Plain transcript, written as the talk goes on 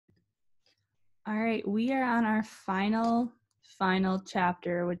All right, we are on our final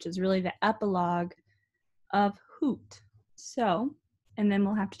chapter, which is really the epilogue of HOOT. So, and then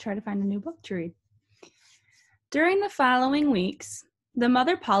we'll have to try to find a new book to read. During the following weeks, the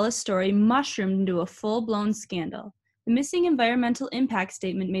Mother Paula story mushroomed into a full-blown scandal. The missing environmental impact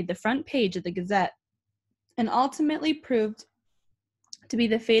statement made the front page of the Gazette and ultimately proved to be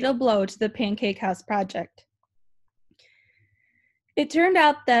the fatal blow to the Pancake House project. It turned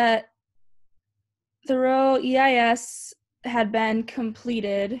out that the Roe EIS had been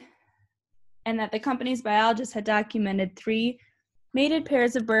completed and that the company's biologists had documented 3 mated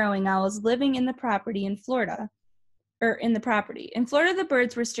pairs of burrowing owls living in the property in Florida. In Florida, the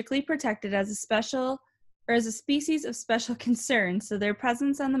birds were strictly protected as a species of special concern, so their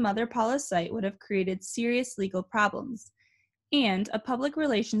presence on the Mother Paula site would have created serious legal problems and a public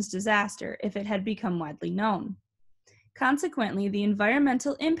relations disaster if it had become widely known. Consequently, the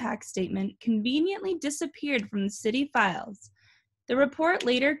environmental impact statement conveniently disappeared from the city files. The report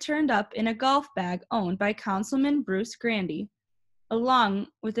later turned up in a golf bag owned by Councilman Bruce Grandy, along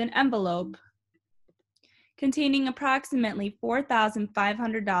with an envelope containing approximately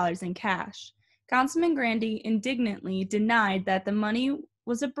 $4,500 in cash. Councilman Grandy indignantly denied that the money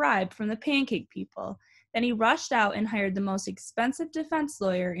was a bribe from the Pancake people. Then he rushed out and hired the most expensive defense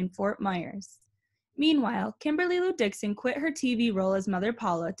lawyer in Fort Myers. Meanwhile, Kimberly Lou Dixon quit her TV role as Mother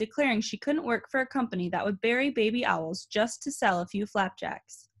Paula, declaring she couldn't work for a company that would bury baby owls just to sell a few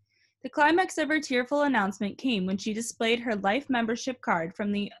flapjacks. The climax of her tearful announcement came when she displayed her life membership card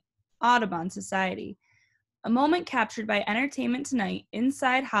from the Audubon Society, a moment captured by Entertainment Tonight,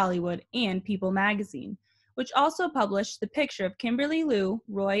 Inside Hollywood, and People magazine, which also published the picture of Kimberly Lou,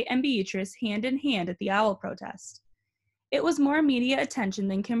 Roy, and Beatrice hand in hand at the owl protest. It was more media attention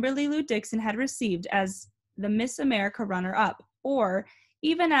than Kimberly Lou Dixon had received as the Miss America runner-up, or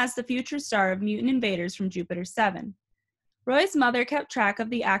even as the future star of Mutant Invaders from Jupiter 7. Roy's mother kept track of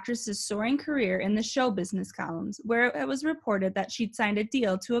the actress's soaring career in the show business columns, where it was reported that she'd signed a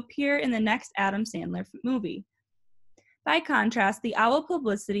deal to appear in the next Adam Sandler movie. By contrast, the owl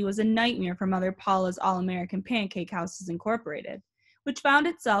publicity was a nightmare for Mother Paula's All-American Pancake Houses Incorporated, which found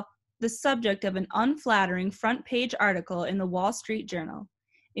itself the subject of an unflattering front-page article in the Wall Street Journal.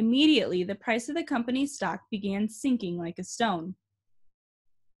 Immediately, the price of the company's stock began sinking like a stone.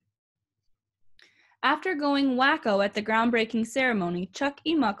 After going wacko at the groundbreaking ceremony, Chuck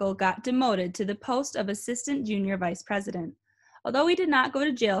E. Muckle got demoted to the post of Assistant Junior Vice President. Although he did not go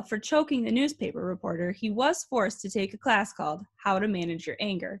to jail for choking the newspaper reporter, he was forced to take a class called How to Manage Your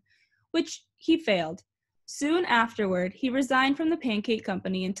Anger, which he failed. Soon afterward, he resigned from the Pancake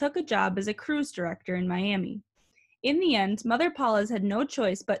Company and took a job as a cruise director in Miami. In the end, Mother Paula's had no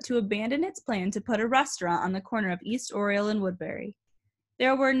choice but to abandon its plan to put a restaurant on the corner of East Oriole and Woodbury.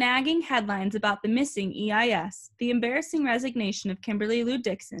 There were nagging headlines about the missing EIS, the embarrassing resignation of Kimberly Lou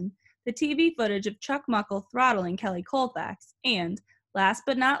Dixon, the TV footage of Chuck Muckle throttling Kelly Colfax, and, last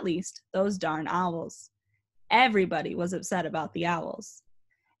but not least, those darn owls. Everybody was upset about the owls.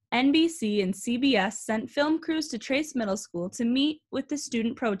 NBC and CBS sent film crews to Trace Middle School to meet with the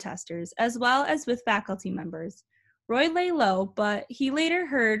student protesters, as well as with faculty members. Roy lay low, but he later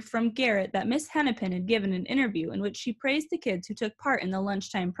heard from Garrett that Miss Hennepin had given an interview in which she praised the kids who took part in the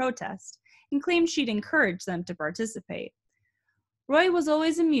lunchtime protest and claimed she'd encouraged them to participate. Roy was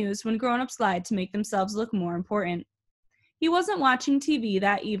always amused when grown-ups lied to make themselves look more important. He wasn't watching TV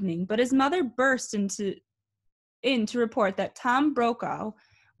that evening, but his mother burst in to report that Tom Brokaw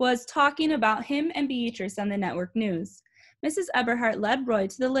was talking about him and Beatrice on the network news. Mrs. Eberhardt led Roy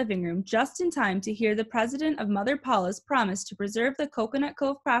to the living room just in time to hear the president of Mother Paula's promise to preserve the Coconut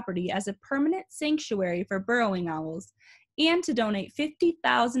Cove property as a permanent sanctuary for burrowing owls and to donate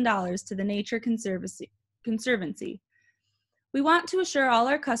 $50,000 to the Nature Conservancy. We want to assure all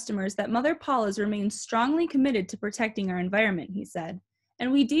our customers that Mother Paula's remains strongly committed to protecting our environment, he said,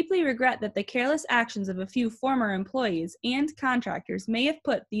 and we deeply regret that the careless actions of a few former employees and contractors may have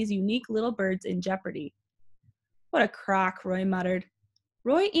put these unique little birds in jeopardy. What a crock, Roy muttered.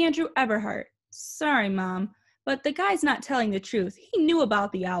 Roy Andrew Eberhardt. Sorry, Mom, but the guy's not telling the truth. He knew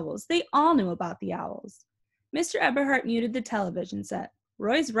about the owls. They all knew about the owls. Mr. Eberhardt muted the television set.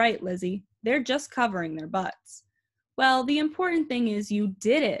 Roy's right, Lizzie. They're just covering their butts. Well, the important thing is you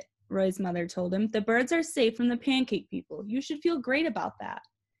did it, Roy's mother told him. The birds are safe from the Pancake people. You should feel great about that.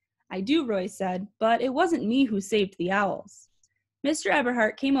 I do, Roy said, but it wasn't me who saved the owls. Mr.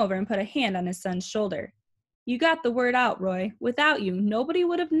 Eberhardt came over and put a hand on his son's shoulder. You got the word out, Roy. Without you, nobody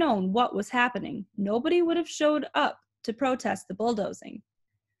would have known what was happening. Nobody would have showed up to protest the bulldozing.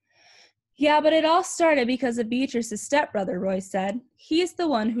 Yeah, but it all started because of Beatrice's stepbrother, Roy said. He's the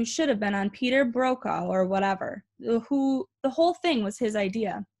one who should have been on Peter Brokaw or whatever. The whole thing was his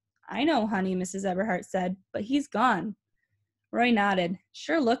idea. I know, honey, Mrs. Eberhardt said, but he's gone. Roy nodded.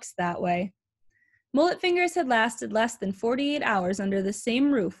 Sure looks that way. Mullet Fingers had lasted less than 48 hours under the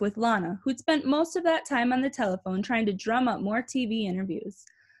same roof with Lana, who'd spent most of that time on the telephone trying to drum up more TV interviews.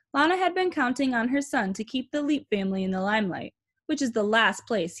 Lana had been counting on her son to keep the Leap family in the limelight, which is the last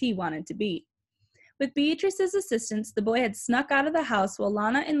place he wanted to be. With Beatrice's assistance, the boy had snuck out of the house while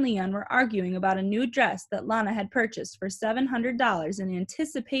Lana and Leon were arguing about a new dress that Lana had purchased for $700 in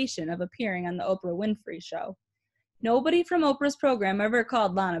anticipation of appearing on the Oprah Winfrey Show. Nobody from Oprah's program ever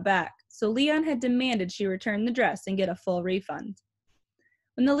called Lana back, so Leon had demanded she return the dress and get a full refund.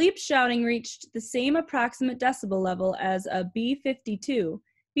 When the Leap shouting reached the same approximate decibel level as a B-52,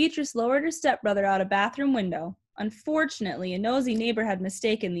 Beatrice lowered her stepbrother out a bathroom window. Unfortunately, a nosy neighbor had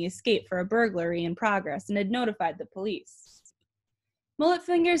mistaken the escape for a burglary in progress and had notified the police. Mullet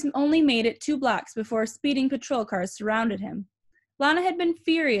Fingers only made it 2 blocks before speeding patrol cars surrounded him. Lana had been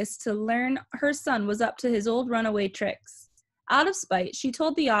furious to learn her son was up to his old runaway tricks. Out of spite, she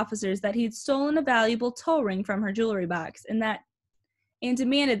told the officers that he'd stolen a valuable toe ring from her jewelry box and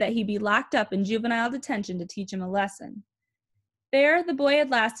demanded that he be locked up in juvenile detention to teach him a lesson. There, the boy had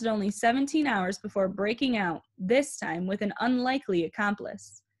lasted only 17 hours before breaking out, this time with an unlikely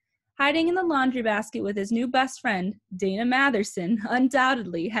accomplice. Hiding in the laundry basket with his new best friend, Dana Matherson,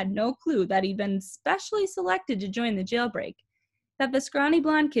 undoubtedly had no clue that he'd been specially selected to join the jailbreak, that the scrawny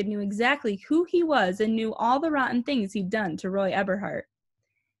blonde kid knew exactly who he was and knew all the rotten things he'd done to Roy Eberhardt.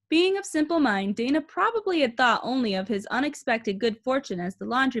 Being of simple mind, Dana probably had thought only of his unexpected good fortune as the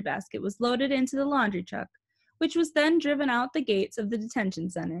laundry basket was loaded into the laundry truck, which was then driven out the gates of the detention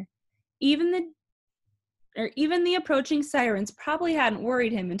center. Even the approaching sirens probably hadn't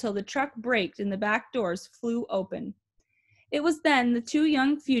worried him until the truck braked and the back doors flew open. It was then the 2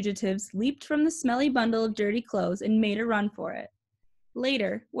 young fugitives leaped from the smelly bundle of dirty clothes and made a run for it.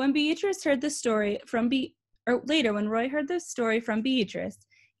 Later, when Roy heard the story from Beatrice,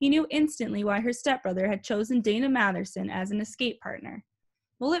 he knew instantly why her stepbrother had chosen Dana Matherson as an escape partner.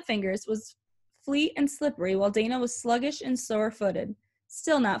 Mullet Fingers was fleet and slippery, while Dana was sluggish and sore-footed,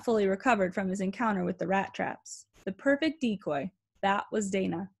 still not fully recovered from his encounter with the rat traps. The perfect decoy. That was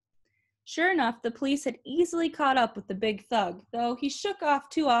Dana. Sure enough, the police had easily caught up with the big thug, though he shook off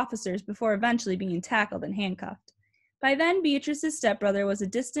 2 officers before eventually being tackled and handcuffed. By then, Beatrice's stepbrother was a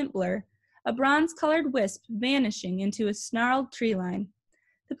distant blur, a bronze-colored wisp vanishing into a snarled tree line.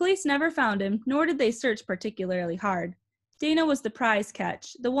 The police never found him, nor did they search particularly hard. Dana was the prize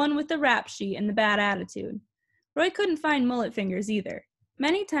catch, the one with the rap sheet and the bad attitude. Roy couldn't find Mullet Fingers either.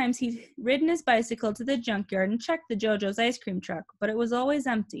 Many times he'd ridden his bicycle to the junkyard and checked the JoJo's ice cream truck, but it was always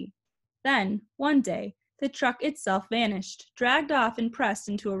empty. Then, one day, the truck itself vanished, dragged off and pressed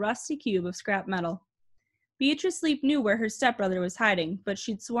into a rusty cube of scrap metal. Beatrice Leap knew where her stepbrother was hiding, but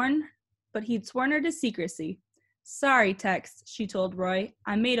he'd sworn her to secrecy. Sorry, Tex, she told Roy.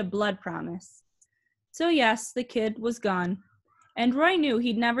 I made a blood promise. So yes, the kid was gone. And Roy knew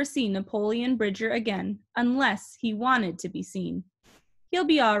he'd never see Napoleon Bridger again, unless he wanted to be seen. He'll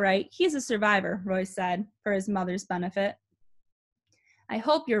be all right. He's a survivor, Roy said, for his mother's benefit. I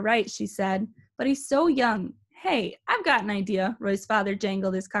hope you're right, she said, but he's so young. Hey, I've got an idea, Roy's father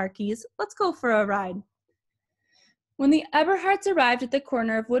jangled his car keys. Let's go for a ride. When the Eberhardts arrived at the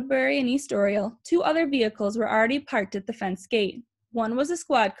corner of Woodbury and East Oriel, 2 other vehicles were already parked at the fence gate. One was a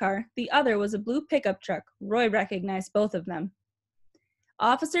squad car, the other was a blue pickup truck. Roy recognized both of them.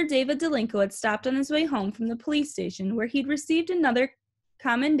 Officer David Delinko had stopped on his way home from the police station where he'd received another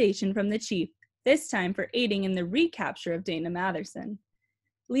commendation from the chief, this time for aiding in the recapture of Dana Matherson.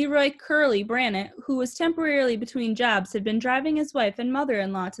 Leroy Curly Brannett, who was temporarily between jobs, had been driving his wife and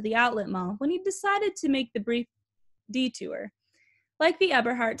mother-in-law to the outlet mall when he decided to make the brief detour. Like the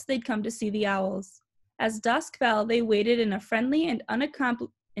Eberhardts, they'd come to see the owls. As dusk fell, they waited in a friendly and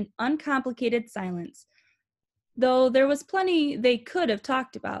uncomplicated silence, though there was plenty they could have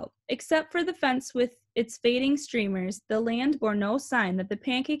talked about. Except for the fence with its fading streamers, the land bore no sign that the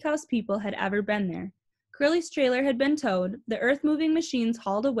Pancake House people had ever been there. Curly's trailer had been towed, the earth-moving machines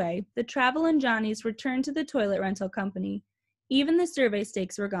hauled away, the Travel and Johnny's returned to the toilet rental company. Even the survey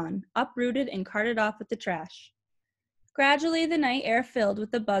stakes were gone, uprooted and carted off with the trash. Gradually, the night air filled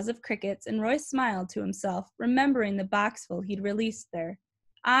with the buzz of crickets, and Roy smiled to himself, remembering the boxful he'd released there.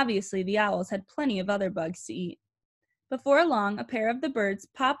 Obviously, the owls had plenty of other bugs to eat. Before long, a pair of the birds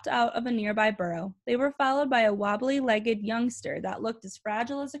popped out of a nearby burrow. They were followed by a wobbly-legged youngster that looked as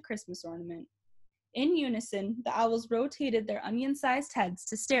fragile as a Christmas ornament. In unison, the owls rotated their onion-sized heads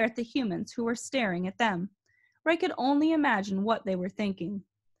to stare at the humans who were staring at them. Roy could only imagine what they were thinking.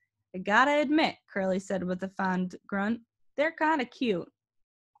 I gotta admit, Curly said with a fond grunt, they're kinda cute.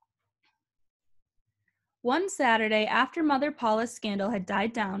 One Saturday, after Mother Paula's scandal had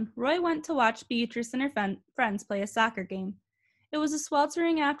died down, Roy went to watch Beatrice and her friends play a soccer game. It was a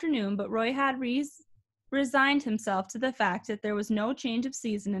sweltering afternoon, but Roy had resigned himself to the fact that there was no change of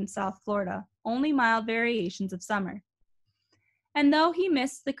season in South Florida, only mild variations of summer. And though he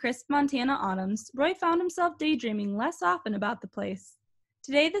missed the crisp Montana autumns, Roy found himself daydreaming less often about the place.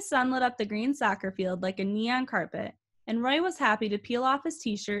 Today the sun lit up the green soccer field like a neon carpet, and Roy was happy to peel off his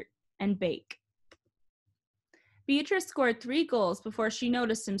t-shirt and bake. Beatrice scored 3 goals before she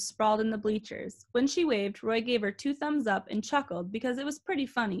noticed him sprawled in the bleachers. When she waved, Roy gave her 2 thumbs up and chuckled because it was pretty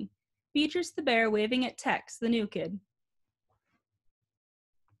funny. Beatrice the bear waving at Tex, the new kid.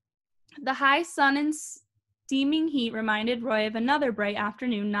 The high sun and steaming heat reminded Roy of another bright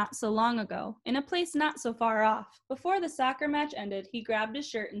afternoon not so long ago, in a place not so far off. Before the soccer match ended, he grabbed his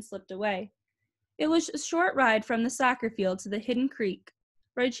shirt and slipped away. It was a short ride from the soccer field to the hidden creek.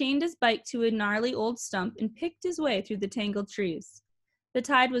 Roy chained his bike to a gnarly old stump and picked his way through the tangled trees. The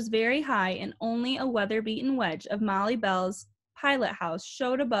tide was very high, and only a weather-beaten wedge of Molly Bell's pilot house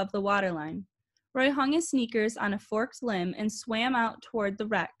showed above the waterline. Roy hung his sneakers on a forked limb and swam out toward the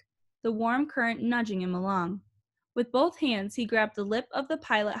wreck, the warm current nudging him along. With both hands, he grabbed the lip of the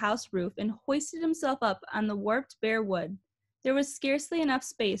pilot house roof and hoisted himself up on the warped bare wood. There was scarcely enough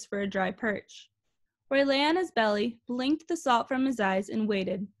space for a dry perch. Roy lay on his belly, blinked the salt from his eyes, and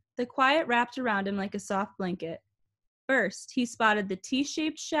waited. The quiet wrapped around him like a soft blanket. First, he spotted the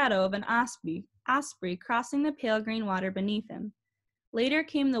T-shaped shadow of an osprey crossing the pale green water beneath him. Later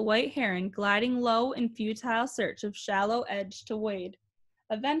came the white heron gliding low in futile search of shallow edge to wade.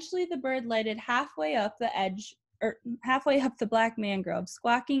 Eventually, the bird lighted halfway up the black mangrove,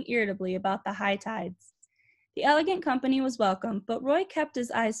 squawking irritably about the high tides. The elegant company was welcome, but Roy kept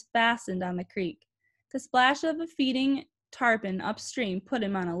his eyes fastened on the creek. The splash of a feeding tarpon upstream put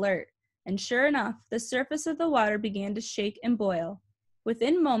him on alert, and sure enough, the surface of the water began to shake and boil.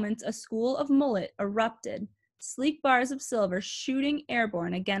 Within moments, a school of mullet erupted, sleek bars of silver shooting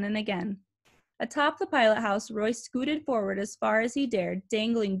airborne again and again. Atop the pilot house, Roy scooted forward as far as he dared,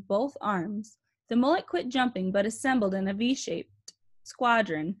 dangling both arms. The mullet quit jumping, but assembled in a V-shaped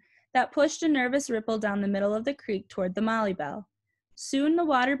squadron that pushed a nervous ripple down the middle of the creek toward the Molly Bell. Soon the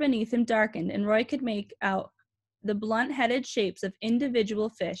water beneath him darkened, and Roy could make out the blunt-headed shapes of individual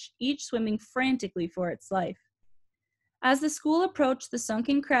fish, each swimming frantically for its life. As the school approached the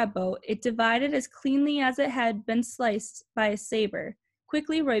sunken crab boat, it divided as cleanly as it had been sliced by a saber.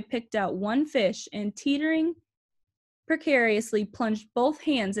 Quickly, Roy picked out one fish and, teetering precariously, plunged both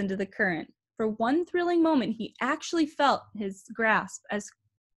hands into the current. For one thrilling moment, he actually felt in his grasp as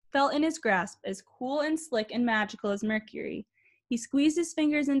cool and slick and magical as mercury. He squeezed his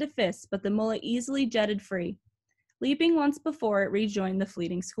fingers into fists, but the mullet easily jetted free. Leaping once before, it rejoined the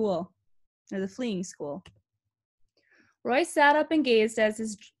fleeing school. Roy sat up and gazed at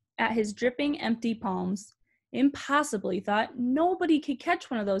his dripping, empty palms. Impossible, he thought. Nobody could catch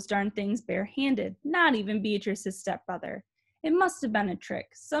one of those darn things bare-handed, not even Beatrice's stepbrother. It must have been a trick,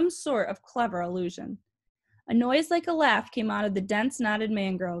 some sort of clever illusion. A noise like a laugh came out of the dense, knotted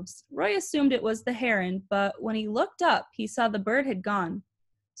mangroves. Roy assumed it was the heron, but when he looked up, he saw the bird had gone.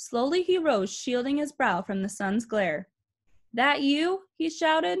 Slowly he rose, shielding his brow from the sun's glare. "That you?" he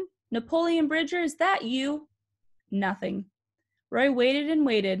shouted. "Napoleon Bridger, is that you?" Nothing. Roy waited and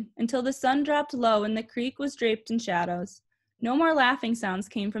waited until the sun dropped low and the creek was draped in shadows. No more laughing sounds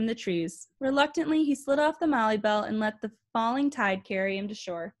came from the trees. Reluctantly, he slid off the Molly Bell and let the falling tide carry him to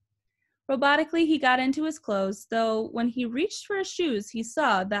shore. Robotically, he got into his clothes, though when he reached for his shoes, he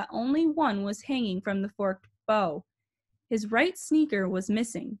saw that only one was hanging from the forked bow. His right sneaker was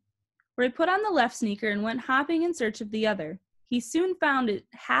missing. Roy put on the left sneaker and went hopping in search of the other. He soon found it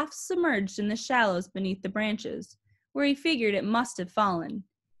half submerged in the shallows beneath the branches, where he figured it must have fallen.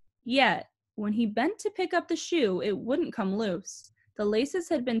 Yet, when he bent to pick up the shoe, it wouldn't come loose. The laces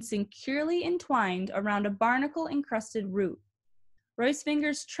had been securely entwined around a barnacle-encrusted root. Roy's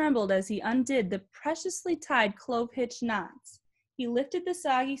fingers trembled as he undid the preciously tied clove-hitch knots. He lifted the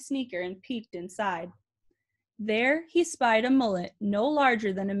soggy sneaker and peeked inside. There he spied a mullet no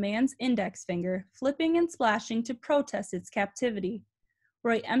larger than a man's index finger, flipping and splashing to protest its captivity.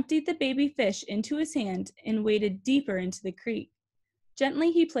 Roy emptied the baby fish into his hand and waded deeper into the creek.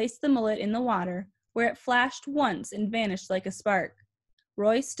 Gently he placed the mullet in the water, where it flashed once and vanished like a spark.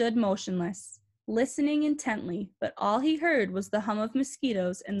 Roy stood motionless. listening intently, but all he heard was the hum of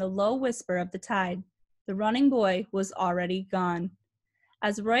mosquitoes and the low whisper of the tide. The running boy was already gone.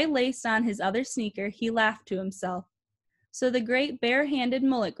 As Roy laced on his other sneaker, he laughed to himself. So the great bare-handed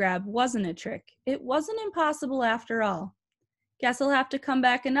mullet grab wasn't a trick. It wasn't impossible after all. Guess he'll have to come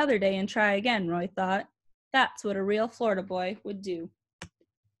back another day and try again, Roy thought. That's what a real Florida boy would do.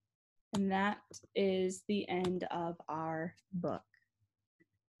 And that is the end of our book.